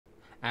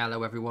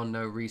Hello everyone,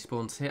 no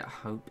respawns here. I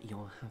hope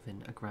you're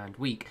having a grand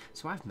week.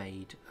 So I've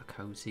made a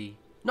cozy,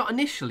 not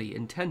initially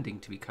intending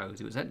to be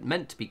cozy, it was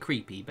meant to be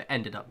creepy, but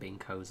ended up being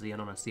cozy, and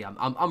honestly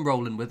I'm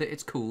rolling with it,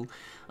 it's cool.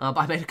 But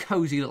I made a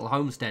cozy little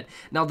homestead.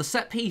 Now the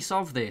set piece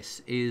of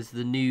this is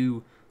the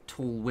new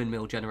tall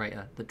windmill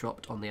generator that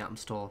dropped on the Atom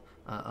Store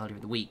earlier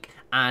in the week.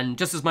 And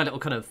just as my little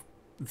kind of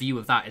view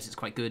of that is it's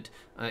quite good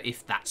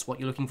if that's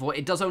what you're looking for.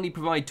 It does only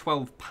provide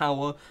 12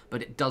 power,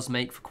 but it does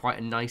make for quite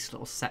a nice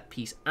little set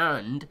piece,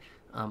 and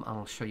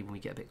I'll show you when we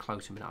get a bit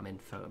closer. I'm in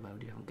photo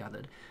mode, you haven't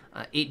gathered.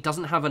 It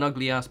doesn't have an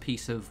ugly ass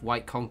piece of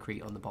white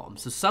concrete on the bottom,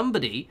 so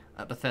somebody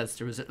at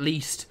Bethesda is at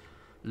least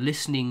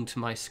listening to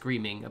my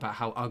screaming about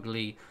how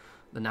ugly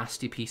the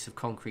nasty piece of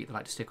concrete they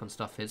like to stick on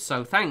stuff is.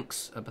 So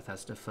thanks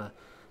Bethesda for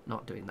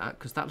not doing that,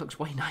 because that looks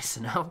way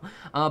nicer now.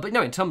 But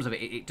no, in terms of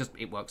it,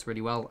 it works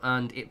really well,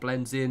 and it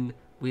blends in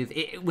with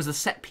it was a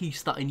set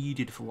piece that I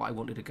needed for what I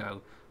wanted to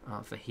go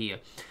for here.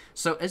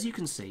 So as you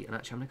can see, and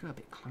actually I'm gonna go a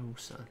bit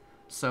closer.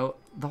 So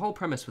the whole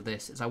premise with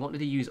this is I wanted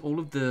to use all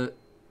of the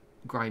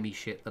grimy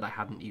shit that I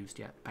hadn't used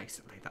yet.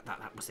 Basically,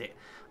 that was it.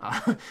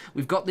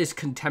 We've got this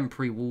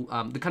contemporary wall,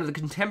 the kind of the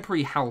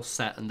contemporary house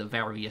set and the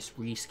various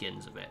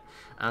reskins of it,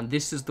 and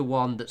this is the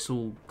one that's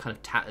all kind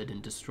of tattered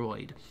and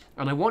destroyed.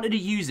 And I wanted to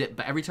use it,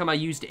 but every time I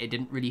used it, it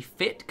didn't really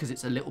fit because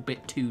it's a little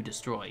bit too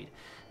destroyed.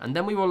 And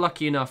then we were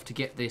lucky enough to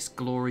get this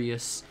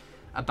glorious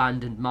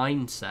abandoned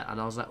mine set, and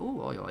I was like,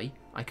 oh, oi, oi,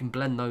 I can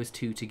blend those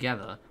two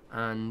together.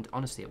 And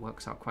honestly, it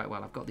works out quite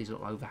well. I've got these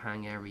little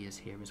overhang areas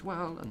here as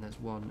well, and there's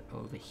one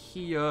over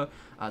here.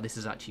 This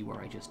is actually where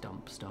I just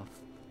dump stuff.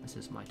 This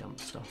is my dump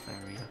stuff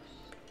area.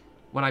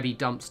 When I be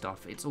dump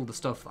stuff, it's all the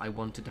stuff that I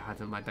wanted to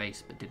have in my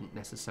base, but didn't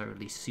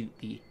necessarily suit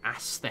the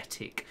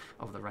aesthetic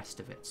of the rest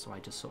of it, so I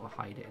just sort of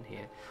hide it in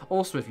here.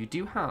 Also, if you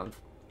do have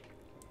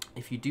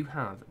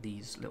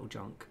these little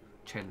junk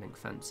chain link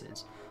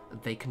fences,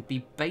 they can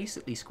be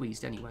basically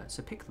squeezed anywhere,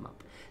 so pick them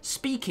up.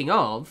 Speaking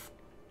of,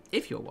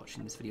 if you're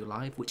watching this video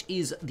live, which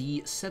is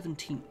the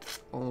 17th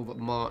of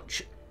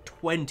March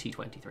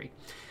 2023,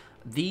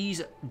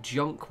 these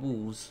junk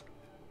walls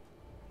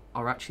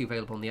are actually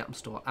available on the Atom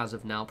Store as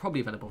of now,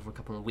 probably available for a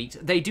couple of weeks.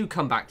 They do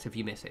come back if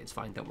you miss it, it's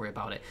fine, don't worry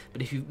about it.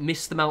 But if you've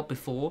missed them out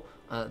before,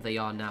 they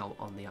are now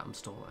on the Atom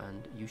Store,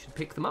 and you should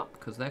pick them up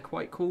because they're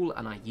quite cool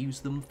and I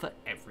use them for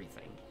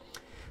everything.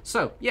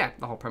 So, yeah,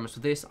 the whole premise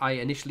of this, I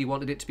initially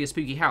wanted it to be a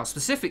spooky house.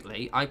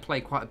 Specifically, I play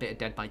quite a bit of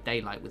Dead by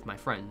Daylight with my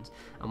friends,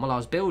 and while I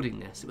was building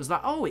this, it was like,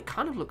 oh, it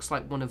kind of looks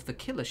like one of the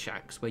killer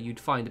shacks where you'd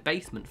find a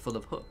basement full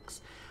of hooks.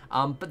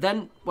 But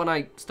then, when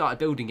I started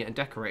building it and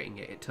decorating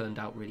it, it turned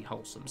out really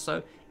wholesome.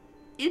 So,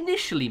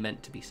 initially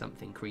meant to be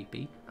something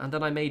creepy, and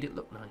then I made it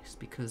look nice,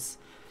 because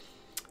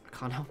I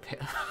can't help it.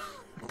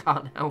 I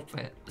can't help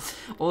it.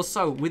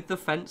 Also, with the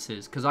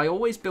fences, because I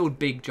always build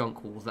big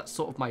junk walls, that's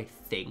sort of my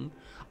thing.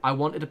 I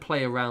wanted to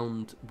play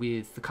around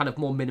with the kind of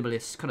more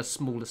minimalist, kind of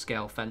smaller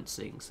scale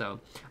fencing.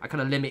 So I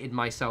kind of limited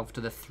myself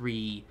to the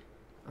three,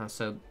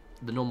 so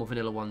the normal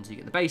vanilla ones you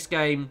get in the base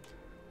game,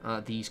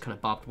 these kind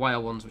of barbed wire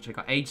ones, which I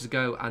got ages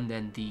ago, and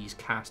then these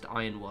cast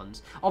iron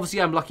ones.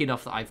 Obviously, I'm lucky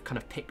enough that I've kind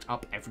of picked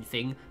up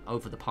everything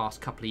over the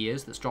past couple of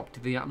years that's dropped to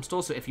the Atom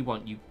Store. So if you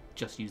want, you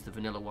just use the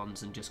vanilla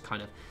ones and just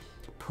kind of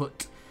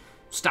put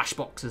stash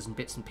boxes and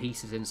bits and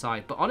pieces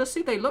inside. But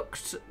honestly, they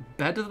looked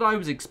better than I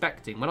was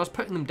expecting. When I was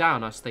putting them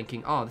down, I was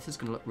thinking, oh, this is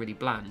going to look really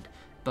bland.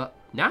 But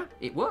nah,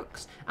 it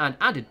works. And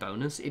added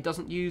bonus, it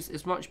doesn't use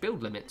as much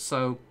build limit.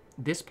 So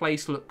this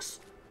place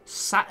looks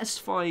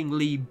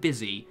satisfyingly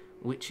busy,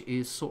 which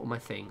is sort of my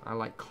thing. I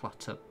like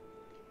clutter.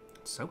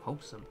 It's so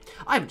wholesome.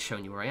 I haven't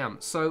shown you where I am.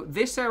 So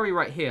this area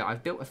right here,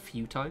 I've built a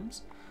few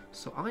times.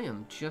 So I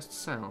am just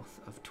south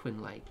of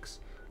Twin Lakes.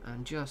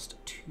 And just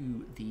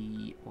to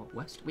the, what,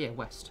 west? Yeah,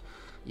 west.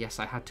 Yes,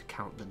 I had to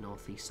count the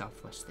northeast,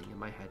 southwest thing in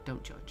my head.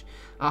 Don't judge.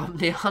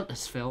 Near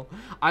Huntersville.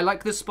 I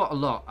like this spot a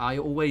lot. I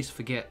always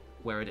forget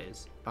where it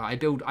is. I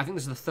think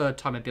this is the third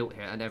time I built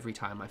here, and every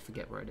time I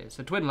forget where it is.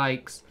 So Twin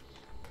Lakes,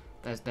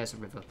 there's a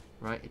river,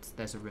 right?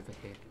 There's a river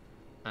here.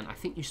 And I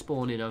think you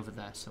spawn in over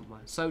there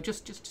somewhere. So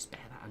just bear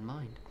that in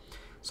mind.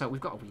 So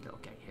we've got a wee little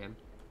gate here.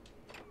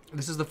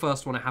 This is the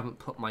first one I haven't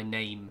put my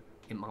name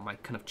in my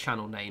kind of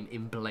channel name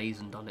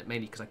emblazoned on it,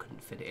 mainly because I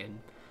couldn't fit it in.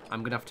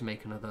 I'm gonna have to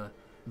make another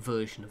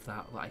version of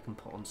that I can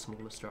put on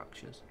smaller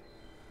structures.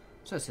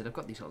 So as I said, I've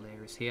got these little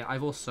areas here.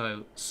 I've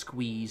also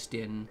squeezed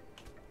in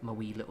my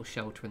wee little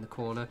shelter in the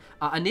corner.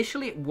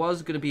 Initially it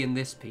was going to be in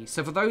this piece.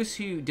 So for those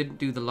who didn't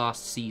do the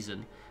last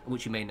season,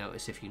 which you may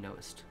notice if you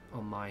noticed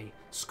on my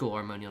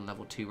score, I'm only on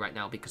level 2 right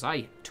now because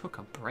I took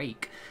a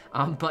break.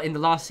 But in the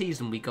last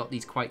season we got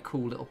these quite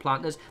cool little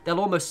planters.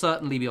 They'll almost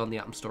certainly be on the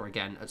Atom Store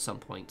again at some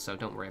point, so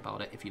don't worry about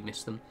it if you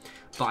missed them.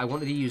 But I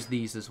wanted to use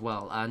these as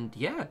well, and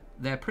yeah,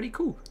 they're pretty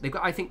cool. They've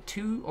got, I think,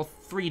 2 or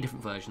 3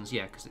 different versions,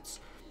 yeah,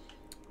 because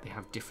they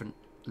have different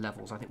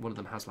levels. I think one of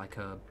them has like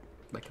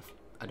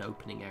an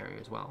opening area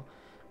as well,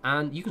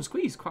 and you can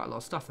squeeze quite a lot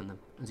of stuff in them,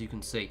 as you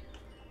can see.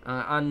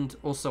 And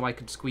also I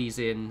could squeeze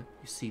in,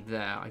 you see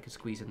there, I could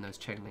squeeze in those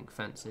chain link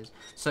fences.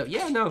 So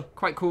yeah, no,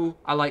 quite cool.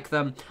 I like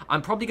them.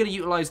 I'm probably going to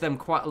utilize them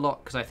quite a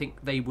lot because I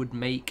think they would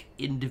make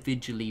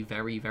individually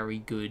very, very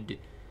good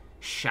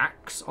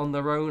shacks on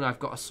their own. I've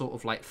got a sort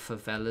of like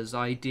favelas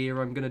idea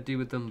I'm going to do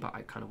with them, but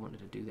I kind of wanted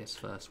to do this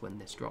first when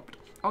this dropped.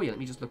 Oh yeah, let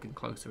me just look in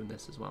closer in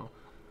this as well.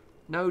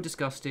 No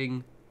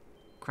disgusting,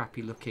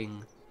 crappy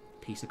looking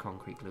piece of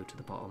concrete glued to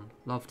the bottom.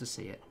 Love to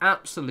see it.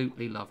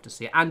 Absolutely love to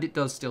see it. And it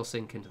does still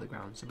sink into the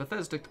ground. So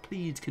Bethesda,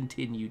 please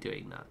continue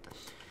doing that.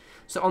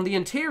 So on the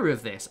interior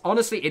of this,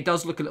 honestly, it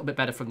does look a little bit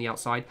better from the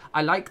outside.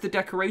 I like the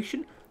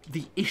decoration.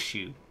 The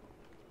issue,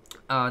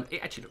 and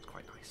it actually looks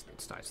quite nice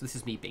inside, so this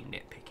is me being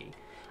nitpicky,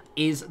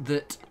 is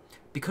that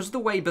because of the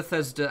way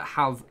Bethesda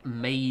have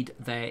made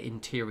their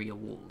interior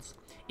walls,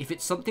 if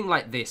it's something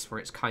like this where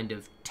it's kind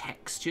of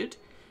textured,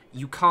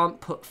 you can't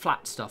put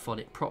flat stuff on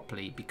it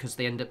properly because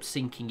they end up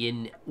sinking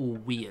in all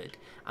weird.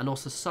 And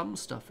also some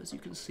stuff, as you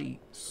can see,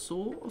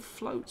 sort of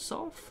floats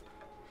off.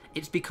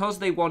 It's because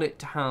they want it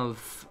to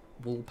have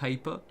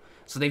wallpaper.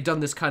 So they've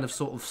done this kind of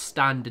sort of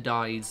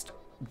standardized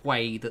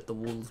way that the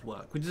walls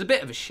work, which is a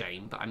bit of a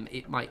shame, but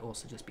it might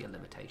also just be a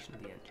limitation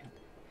of the engine.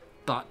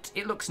 But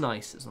it looks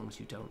nice as long as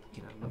you don't,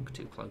 you know, look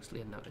too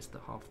closely and notice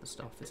that half the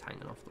stuff is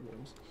hanging off the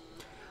walls.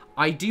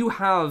 I do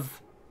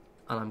have...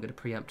 and I'm going to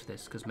preempt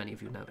this because many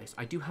of you noticed,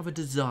 I do have a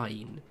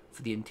design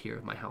for the interior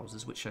of my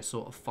houses, which I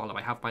sort of follow.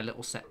 I have my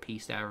little set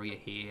piece area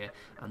here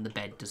and the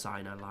bed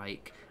design I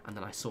like, and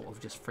then I sort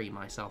of just free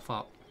myself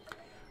up.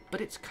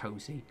 But it's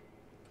cozy.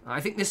 I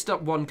think this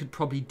one could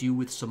probably do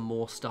with some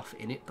more stuff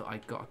in it, but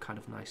I've got a kind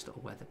of nice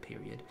little weather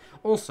period.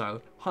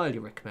 Also, highly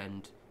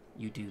recommend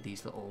you do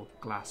these little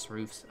glass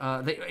roofs.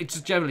 It's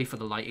just generally for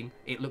the lighting.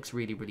 It looks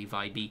really, really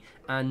vibey,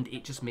 and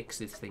it just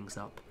mixes things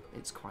up.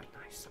 It's quite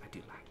nice. I do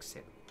like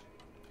it.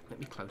 Let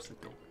me close the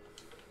door.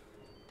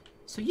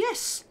 So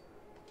yes,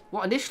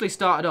 what initially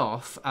started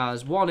off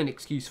as one, an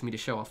excuse for me to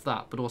show off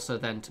that, but also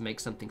then to make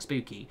something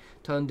spooky,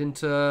 turned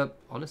into,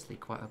 honestly,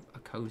 quite a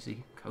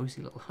cozy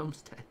little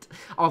homestead.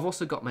 Oh, I've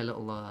also got my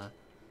little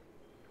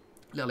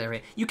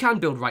area. You can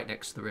build right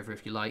next to the river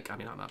if you like. I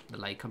mean, I'm up the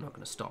lake, I'm not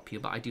going to stop you,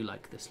 but I do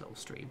like this little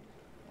stream.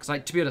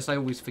 Because, to be honest, I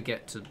always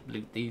forget to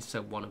loot these,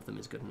 so one of them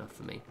is good enough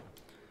for me.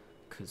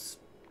 Because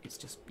it's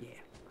just, yeah,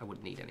 I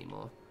wouldn't need any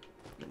more.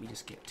 Let me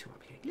just get two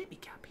up here. Let me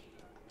cap here.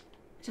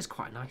 This is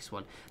quite a nice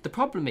one. The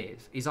problem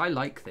is I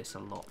like this a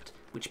lot,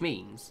 which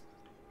means,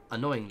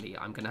 annoyingly,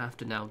 I'm going to have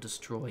to now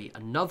destroy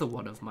another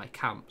one of my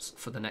camps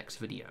for the next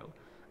video.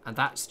 And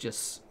that's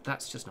just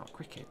not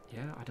cricket.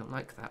 Yeah, I don't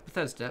like that.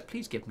 Bethesda,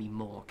 please give me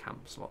more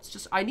camp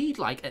slots. I need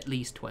like at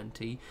least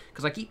 20,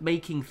 because I keep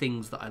making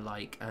things that I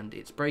like, and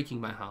it's breaking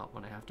my heart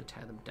when I have to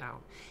tear them down.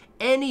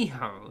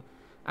 Anyhow,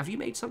 have you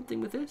made something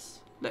with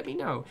this? Let me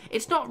know.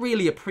 It's not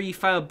really a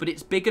prefab, but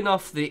it's big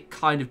enough that it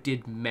kind of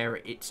did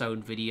merit its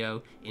own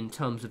video in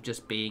terms of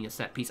just being a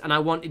set piece. And I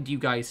wanted you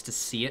guys to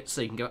see it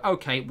so you can go,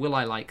 okay, will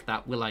I like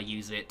that? Will I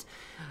use it?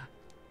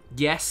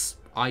 Yes,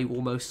 I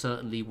almost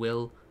certainly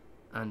will.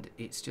 And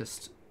it's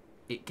just,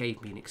 it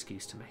gave me an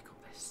excuse to make all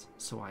this.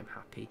 So I'm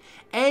happy.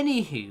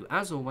 Anywho,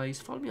 as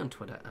always, follow me on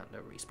Twitter at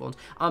norespawns.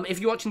 If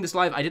you're watching this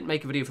live, I didn't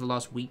make a video for the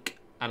last week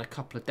and a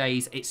couple of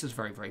days. It's just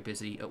very, very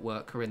busy at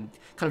work. We're in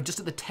kind of just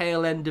at the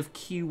tail end of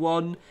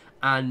Q1,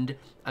 and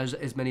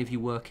as many of you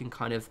work in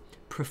kind of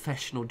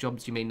professional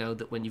jobs, you may know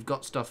that when you've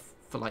got stuff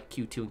for like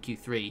Q2 and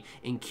Q3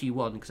 in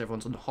Q1, because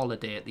everyone's on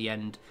holiday at the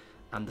end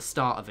and the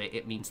start of it,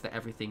 it means that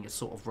everything is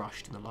sort of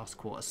rushed in the last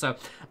quarter. So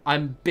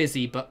I'm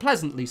busy, but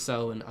pleasantly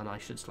so, and I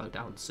should slow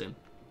down soon.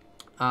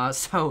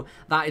 So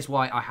that is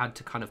why I had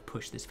to kind of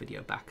push this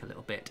video back a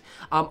little bit.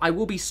 I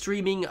will be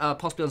streaming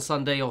possibly on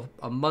Sunday or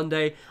on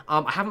Monday.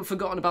 I haven't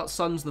forgotten about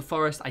Sons of the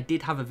Forest. I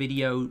did have a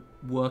video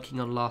working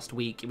on last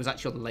week. It was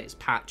actually on the latest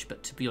patch,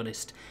 but to be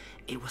honest,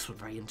 it was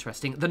very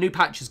interesting. The new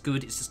patch is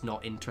good. It's just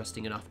not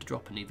interesting enough to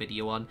drop a new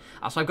video on.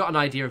 So I've got an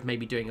idea of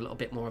maybe doing a little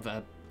bit more of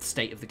a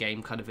state of the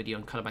game kind of video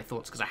and kind of my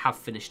thoughts, because I have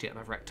finished it and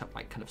I've racked up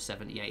like kind of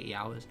 70, 80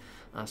 hours.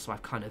 So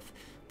I've kind of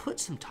put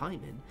some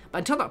time in. But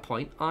until that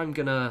point, I'm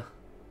gonna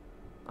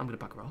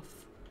bugger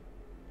off.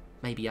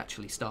 Maybe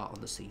actually start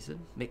on the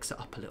season, mix it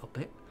up a little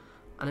bit.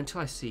 And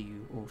until I see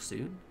you all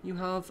soon, you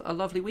have a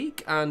lovely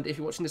week. And if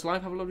you're watching this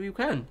live, have a lovely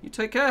weekend. You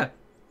take care.